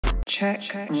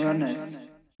Check runners.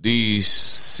 These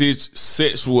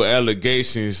sexual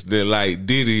allegations that like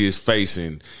Diddy is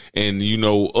facing, and you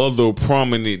know other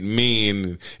prominent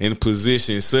men in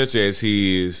positions such as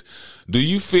his, do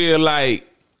you feel like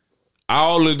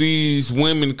all of these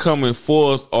women coming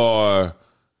forth are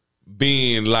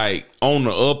being like on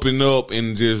the up and up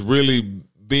and just really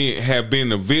have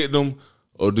been a victim,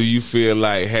 or do you feel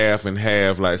like half and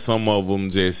half, like some of them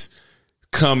just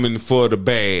coming for the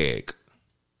bag?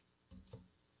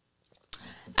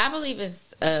 I believe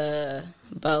it's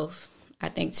both. I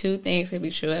think two things can be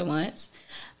true at once.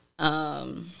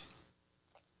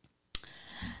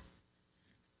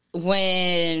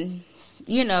 When,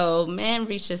 you know, men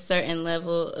reach a certain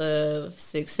level of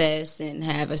success and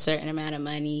have a certain amount of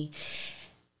money,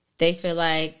 they feel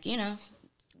like, you know,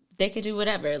 they could do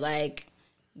whatever. Like,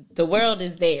 the world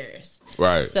is theirs.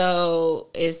 Right. So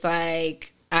it's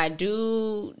like, I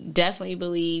do definitely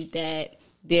believe that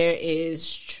there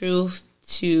is truth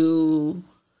to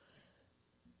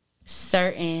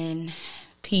certain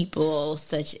people,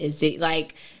 such as it.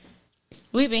 Like,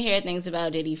 we've been hearing things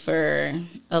about Diddy for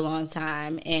a long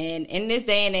time, and in this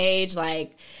day and age,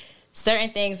 like,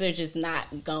 certain things are just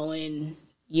not going,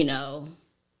 you know,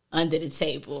 under the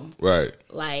table. Right.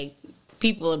 Like,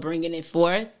 people are bringing it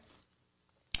forth,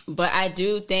 but I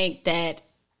do think that,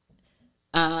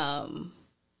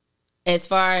 as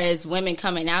far as women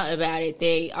coming out about it,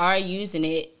 they are using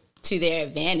it to their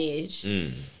advantage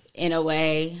in a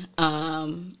way.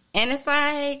 And it's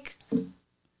like,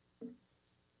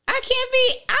 I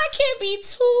can't be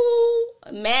too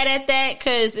mad at that,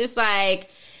 because it's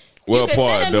like, well,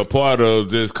 the part of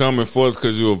just coming forth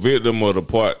because you're a victim, or the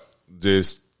part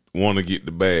just want to get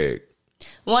the bag?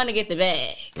 Want to get the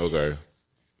bag. Okay.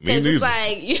 Because it's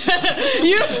like, you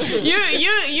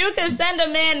can send a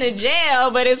man to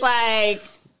jail, but it's like,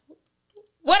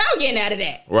 what I'm getting out of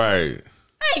that? Right.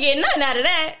 I ain't getting nothing out of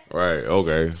that. Right,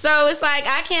 okay. So it's like,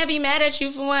 I can't be mad at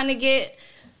you for wanting to get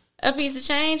a piece of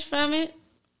change from it.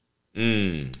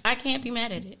 I can't be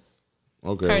mad at it.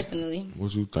 Okay. Personally.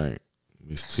 What you think,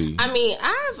 Miss T? I mean,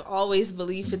 I've always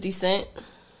believed 50 Cent.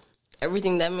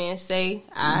 Everything that man say,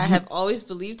 I have always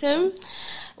believed him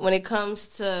when it comes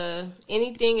to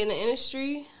anything in the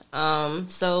industry.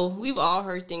 So we've all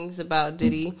heard things about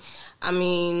Diddy. I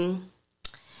mean,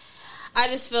 I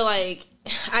just feel like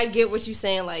I get what you're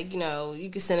saying. Like, you know, you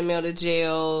can send a man to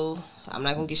jail. I'm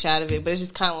not going to get shot of it. But it's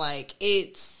just kind of like,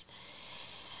 I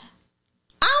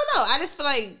don't know. I just feel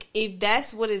like if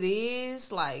that's what it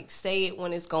is, like, say it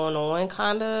when it's going on,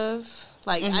 kind of.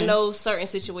 Like, I know certain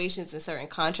situations and certain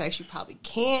contracts you probably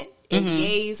can't.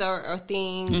 NDAs are a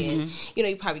thing. And, you know,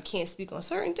 you probably can't speak on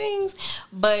certain things.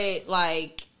 But,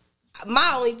 like,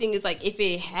 my only thing is, like, if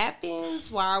it happens,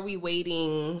 why are we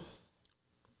waiting?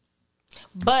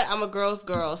 But I'm a girl's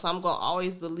girl, so I'm going to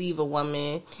always believe a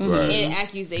woman. Right. And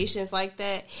accusations like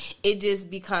that, it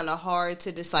just be kind of hard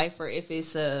to decipher if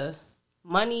it's a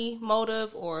money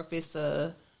motive or if it's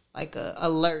a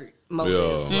alert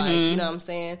motive. Yeah. Like, you know what I'm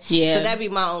saying? Yeah. So that'd be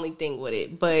my only thing with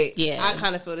it. But yeah, I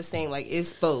kind of feel the same. Like,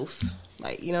 it's both.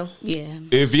 Like, you know? Yeah.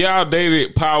 If y'all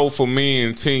dated powerful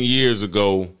men 10 years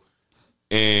ago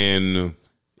and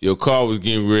your car was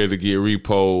getting ready to get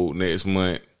repoed next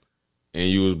month and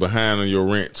you was behind on your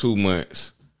rent 2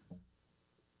 months,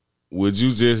 would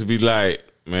you just be like,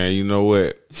 man, you know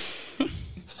what?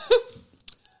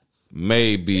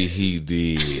 Maybe he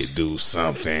did do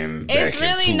something back It's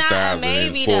really in 2004. not a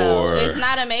maybe, though. It's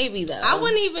not a maybe, though. I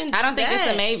wouldn't even. I don't think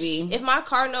it's a maybe. If my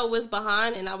car note was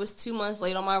behind and I was 2 months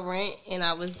late on my rent and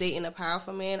I was dating a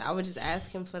powerful man, I would just ask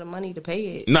him for the money to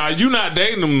pay it. Nah, you not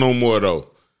dating him no more though.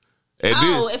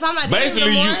 If I'm not dating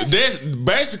him no more, that's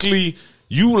basically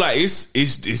you like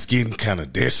it's getting kind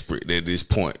of desperate at this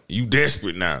point. You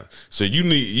desperate now, so you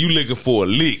looking for a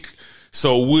lick.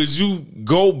 So would you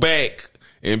go back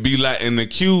and be like and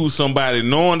accuse somebody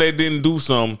knowing they didn't do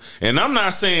something? And I'm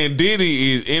not saying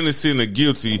Diddy is innocent or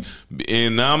guilty,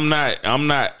 and I'm not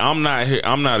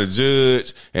a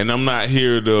judge, and I'm not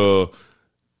here to.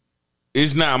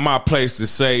 It's not my place to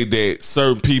say that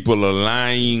certain people are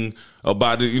lying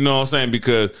about it. You know what I'm saying?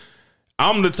 Because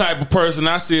I'm the type of person,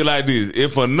 I see it like this: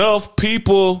 if enough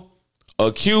people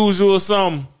accuse you of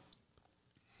something,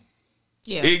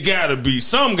 it gotta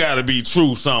be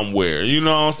true somewhere. You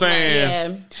know what I'm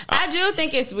saying? Yeah. I do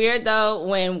think it's weird though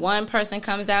when one person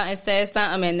comes out and says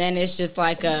something and then it's just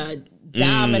like a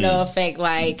domino effect,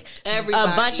 like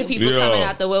everybody. A bunch of people coming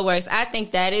out the woodworks. I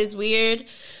think that is weird,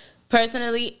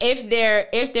 personally, if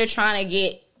they're trying to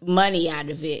get money out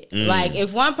of it. Like,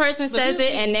 if one person says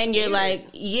it and then you're like,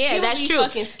 yeah, people that's be true.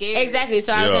 Fucking scared. Exactly.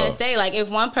 So I was gonna say, like, if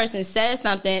one person says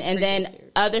something and then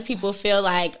other people feel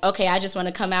like, okay, I just want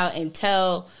to come out and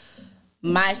tell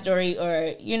my story,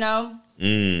 or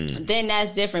then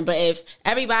that's different. But if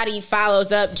everybody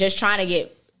follows up just trying to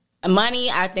get money,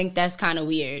 I think that's kind of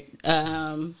weird.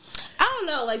 I don't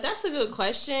know. Like, that's a good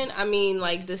question. I mean,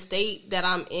 like, the state that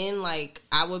I'm in, like,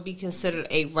 I would be considered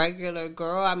a regular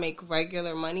girl. I make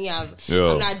regular money. I'm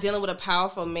not dealing with a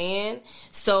powerful man.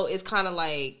 So it's kind of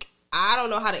like, I don't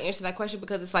know how to answer that question,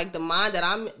 because it's like the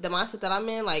mindset that I'm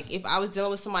in. Like, if I was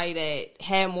dealing with somebody that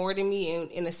had more than me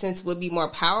and in a sense would be more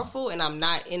powerful, and I'm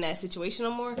not in that situation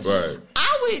no more, right?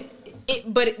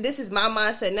 But this is my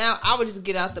mindset now. I would just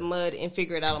get out the mud and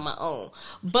figure it out on my own.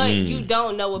 But you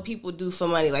don't know what people do for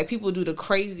money. Like, people do the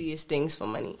craziest things for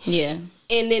money. Yeah.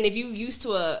 And then if you used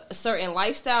to a certain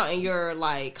lifestyle and you're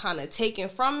like kind of taken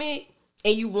from it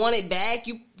and you want it back,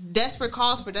 you desperate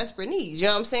calls for desperate needs. You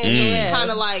know what I'm saying? So it's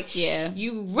kind of like,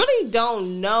 you really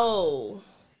don't know.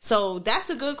 So that's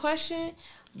a good question.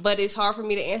 But it's hard for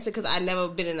me to answer because I've never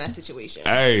been in that situation.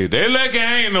 Hey, they lucky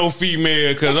I ain't no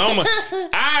female, because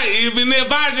even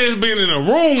if I just been in a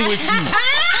room with you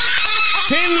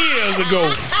 10 years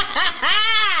ago,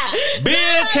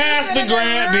 Bill Cosby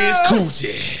grabbed this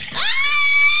coochie.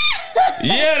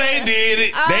 Yeah, they did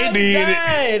it. They did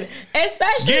it.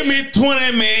 Especially, give me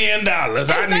 $20 million.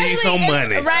 I need some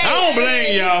money. Right. I don't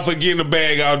blame y'all for getting a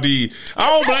bag out these. I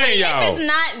don't blame y'all. It's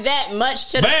not that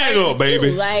much to the bag up,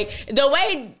 baby. Too. Like, the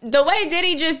way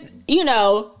Diddy just, threw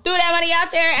that money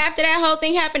out there after that whole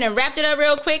thing happened and wrapped it up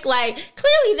real quick. Like,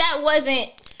 clearly that wasn't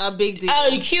a big deal,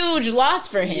 a huge loss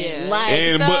for him.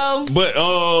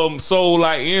 Yeah. So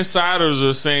like, insiders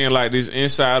are saying, like, this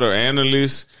insider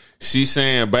analyst, she's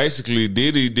saying basically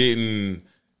Diddy didn't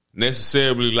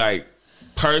necessarily, like,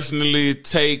 personally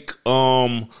take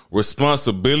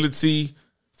responsibility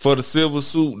for the civil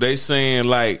suit. They saying,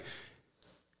 like,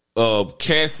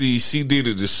 Cassie, she did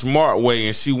it the smart way,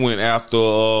 and she went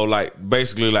after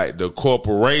basically the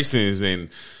corporations, and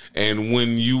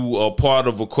when you are part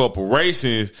of a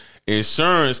corporation,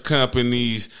 insurance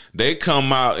companies, they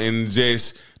come out and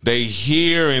they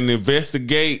hear and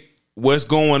investigate what's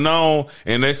going on,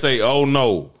 and they say, oh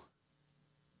no,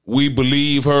 we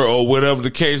believe her, or whatever the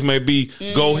case may be,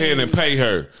 go ahead and pay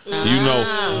her.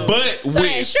 But so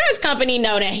the insurance company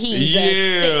know that he's a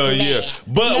sick man.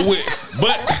 But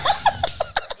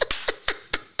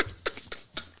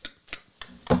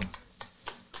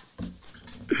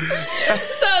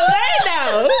so they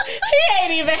know he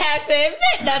ain't even have to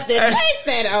admit nothing. They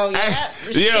said, oh yeah.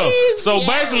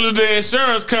 Basically the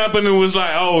insurance company was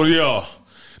like, oh yeah,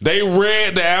 they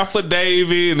read the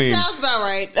affidavit and sounds about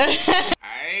right.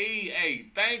 Hey,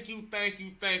 thank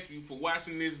you for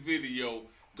watching this video.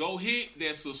 Go hit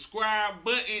that subscribe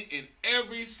button, and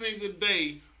every single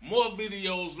day more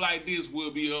videos like this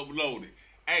will be uploaded.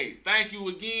 Hey, thank you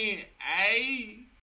again. Hey.